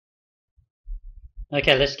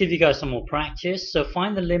Okay, let's give you guys some more practice. So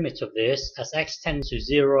find the limit of this as x tends to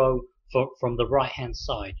 0 from the right hand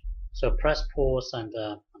side. So press pause and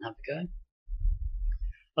have a go.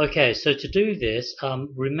 Okay, so to do this,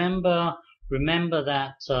 remember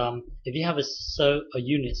that if you have a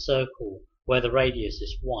unit circle where the radius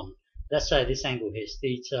is 1, let's say this angle here is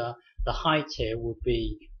theta, the height here would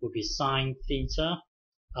be sine theta.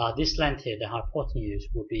 This length here, the hypotenuse,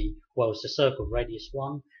 would be, well, it's a circle, radius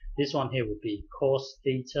 1. This one here would be cos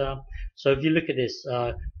theta. So if you look at this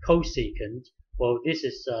cosecant, well, this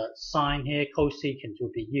is sine here. Cosecant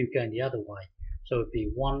would be u going the other way. So it would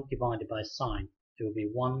be 1 divided by sine. It would be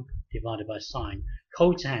 1 divided by sine.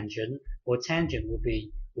 Cotangent, or tangent would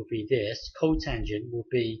be this. Cotangent would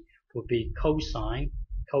be cosine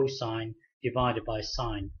divided by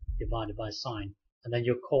sine. And then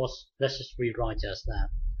your cos, let's just rewrite it as that.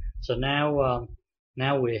 So now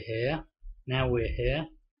we're here. Now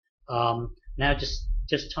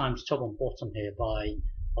just times top and bottom here by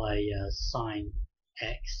sine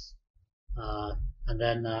x, and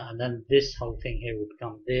then this whole thing here will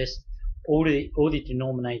become this. All the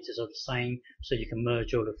denominators are the same, so you can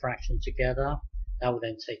merge all the fractions together. That will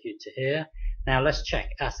then take you to here. Now let's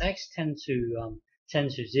check. As x tends to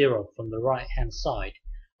 0 from the right hand side,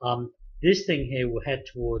 this thing here will head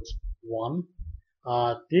towards 1.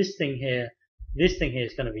 This thing here is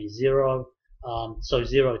going to be 0. So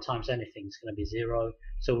 0 times anything is going to be 0.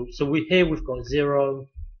 So we've got 0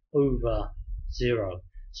 over 0.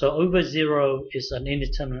 So over 0 is an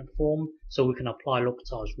indeterminate form, so we can apply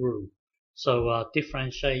L'Hopital's rule. So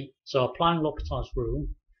differentiate. So applying L'Hopital's rule,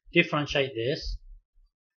 differentiate this.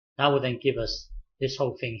 That will then give us this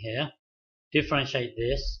whole thing here. Differentiate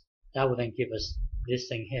this. That will then give us this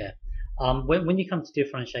thing here. When you come to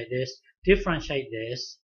differentiate this,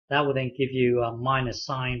 that will then give you minus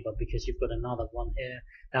sign, but because you've got another one here,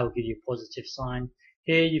 that will give you positive sign.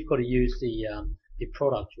 Here you've got to use the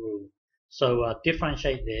product rule. So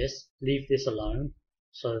differentiate this, leave this alone.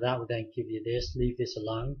 So that will then give you this, leave this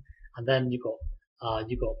alone, and then you got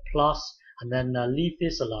plus, and then leave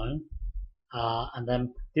this alone, and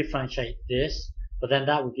then differentiate this. But then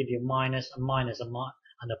that will give you minus, a minus, and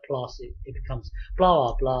a plus. It becomes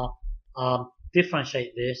blah blah blah.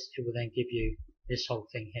 Differentiate this, it will then give you this whole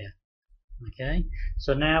thing here. Okay,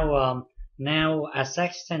 so now as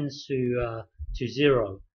x tends to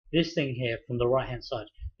 0, this thing here from the right hand side,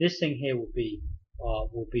 this thing here will be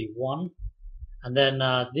 1, and then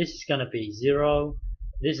this is going to be 0,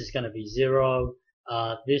 this is going to be 0,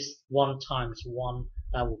 this 1 times 1,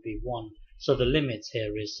 that will be 1. So the limit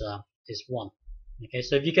here is 1. Okay,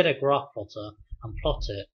 so if you get a graph plotter and plot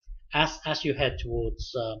it, as you head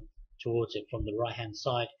towards it from the right hand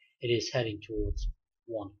side, it is heading towards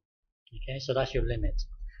 1. Okay, so that's your limit.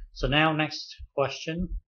 So now next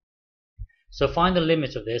question. So find the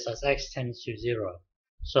limit of this as x tends to 0.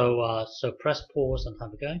 So press pause and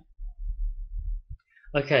have a go.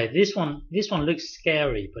 Okay, this one looks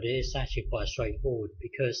scary, but it is actually quite straightforward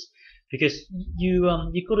because you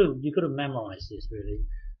got to memorize this really.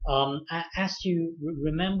 As you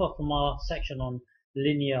remember from our section on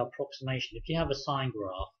linear approximation, if you have a sine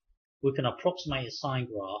graph, we can approximate a sine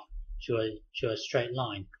graph to a straight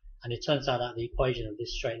line, and it turns out that the equation of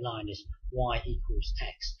this straight line is y equals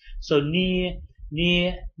x. So near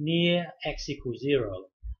x equals 0,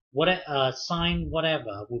 sine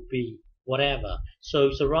whatever would be whatever. So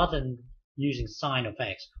rather than using sine of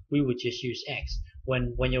x, we would just use x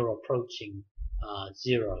when you're approaching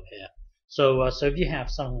 0 here. So if you have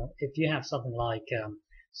something like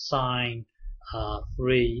sine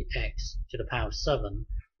 3x to the power of 7,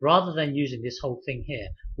 rather than using this whole thing here,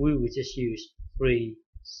 we would just use 3x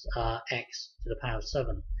to the power of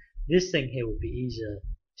 7. This thing here would be easier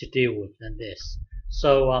to deal with than this.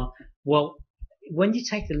 So well, when you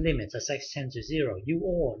take the limit as x tends to 0, you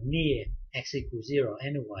are near x equals 0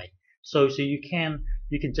 anyway. So you can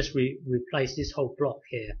just replace this whole block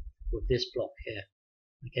here with this block here.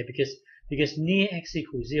 Okay, because near x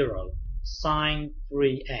equals 0, sine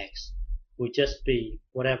 3x would just be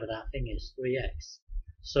whatever that thing is, 3x.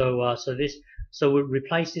 So we'll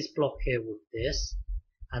replace this block here with this,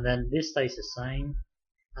 and then this stays the same,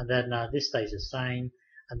 and then this stays the same,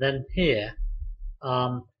 and then here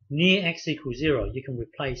near x equals 0, you can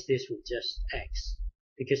replace this with just x,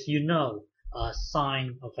 because you know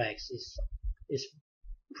sine of x is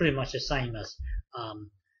pretty much the same as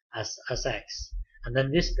x. And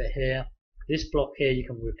then this bit here, this block here, you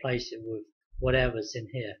can replace it with whatever's in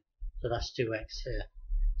here. So that's 2x here.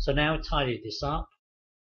 So now tidy this up.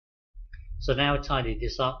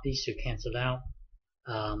 These two cancel out.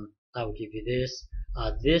 That will give you this.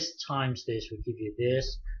 This times this will give you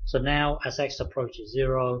this. So now as x approaches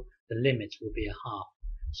 0, the limit will be a half.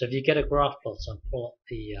 So if you get a graph plot and plot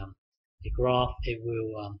the graph, it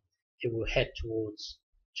will head towards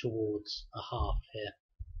a half here,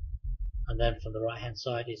 and then from the right hand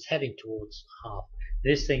side it's heading towards a half.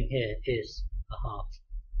 This thing here is a half.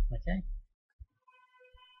 Okay.